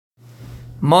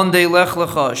Monday Lech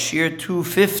Lecha, Shiur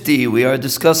 250, we are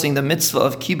discussing the mitzvah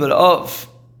of Kibud of.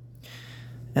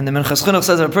 And the Mitzvah4Life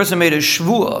says that a person made a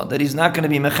shvuah that he's not going to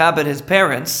be mechabed his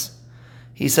parents.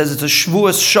 He says it's a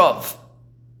shvuah's shav.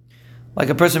 Like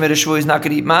a person made a shvuah, he's not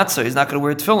going to eat matzah, he's not going to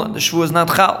wear tefillin. The shvuah is not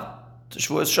chal. It's a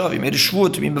shvuah's shav. He made a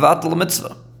shvuah to be mevatel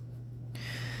mitzvah.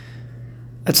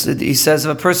 He says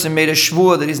if a person made a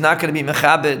shvuah that he's not going to be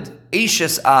mechabed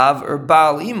eishes av or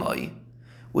baal imay,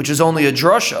 which is only a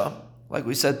drasha, like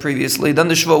we said previously, then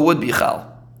the shvuah would be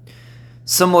chal.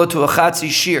 Similar to a chatzi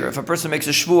shiur. If a person makes a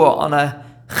shvuah on a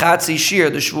chatzi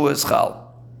shiur, the shvuah is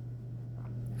chal.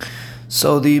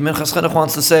 So the Mitzvah4Life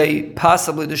wants to say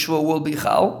possibly the shvuah will be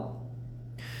chal,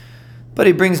 but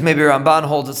he brings maybe Ramban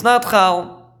holds it's not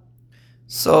chal.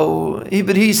 So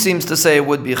he seems to say it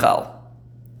would be chal,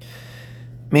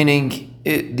 meaning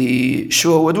the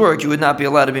shvuah would work. You would not be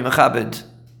allowed to be mechabed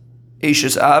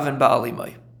eishes av and baal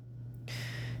imay.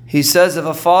 He says if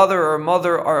a father or a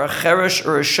mother are a cheresh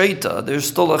or a sheita, there's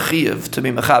still a chiyuv to be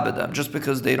mechabed them. Just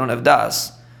because they don't have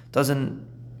das doesn't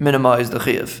minimize the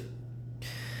chiyuv.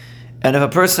 And if a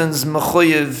person's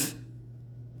mechuyev,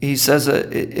 he says the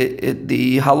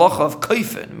halacha of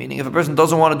kaifin, meaning if a person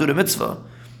doesn't want to do the mitzvah,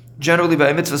 generally by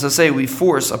a mitzvah say we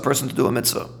force a person to do a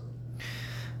mitzvah.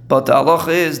 But the halacha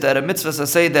is that a mitzvah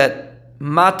say that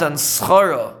matan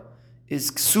schara is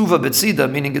ksuva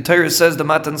betzida, meaning the Torah says the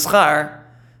matan schar,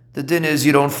 the din is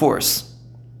you don't force.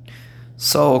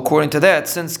 So according to that,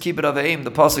 since Kibud of the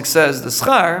pasuk says the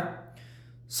schar,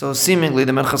 so seemingly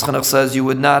the Mitzvah4Life says you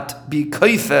would not be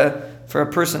kaife for a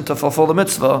person to fulfill the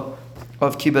mitzvah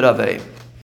of Kibud of